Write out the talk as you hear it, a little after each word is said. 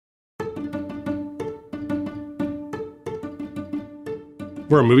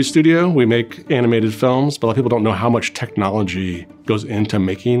We're a movie studio. We make animated films, but a lot of people don't know how much technology goes into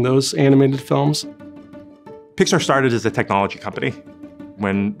making those animated films. Pixar started as a technology company.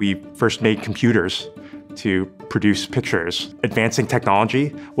 When we first made computers to produce pictures, advancing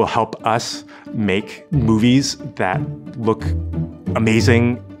technology will help us make movies that look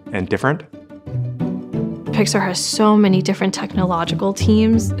amazing and different. Pixar has so many different technological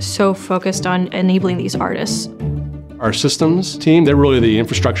teams, so focused on enabling these artists. Our systems team, they're really the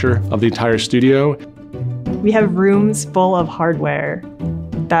infrastructure of the entire studio. We have rooms full of hardware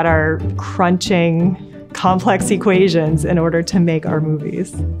that are crunching complex equations in order to make our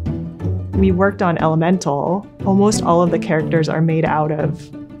movies. We worked on Elemental. Almost all of the characters are made out of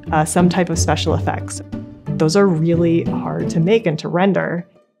some type of special effects. Those are really hard to make and to render.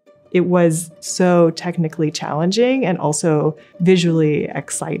 It was so technically challenging and also visually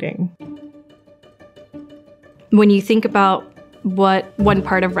exciting. When you think about what one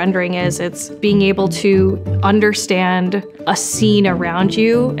part of rendering is, it's being able to understand a scene around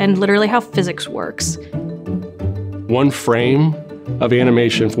you and literally how physics works. One frame of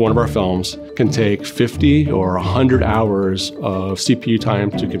animation for one of our films can take 50 or 100 hours of CPU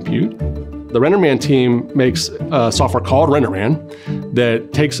time to compute. The RenderMan team makes a software called RenderMan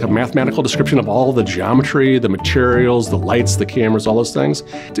that takes a mathematical description of all the geometry, the materials, the lights, the cameras, all those things,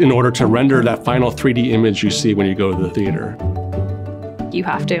 in order to render that final 3D image you see when you go to the theater. You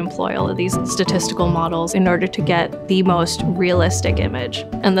have to employ all of these statistical models in order to get the most realistic image.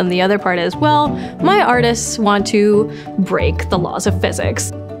 And then the other part is, well, my artists want to break the laws of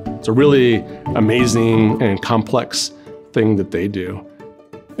physics. It's a really amazing and complex thing that they do.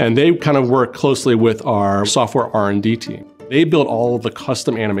 And they kind of work closely with our software R&D team. They build all of the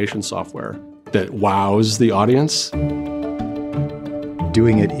custom animation software that wows the audience.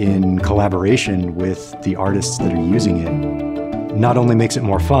 Doing it in collaboration with the artists that are using it not only makes it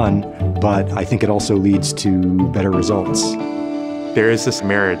more fun, but I think it also leads to better results. There is this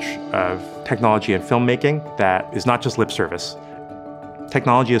marriage of technology and filmmaking that is not just lip service.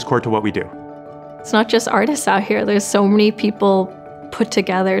 Technology is core to what we do. It's not just artists out here. There's so many people put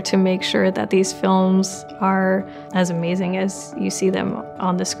together to make sure that these films are as amazing as you see them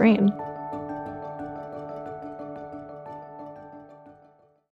on the screen.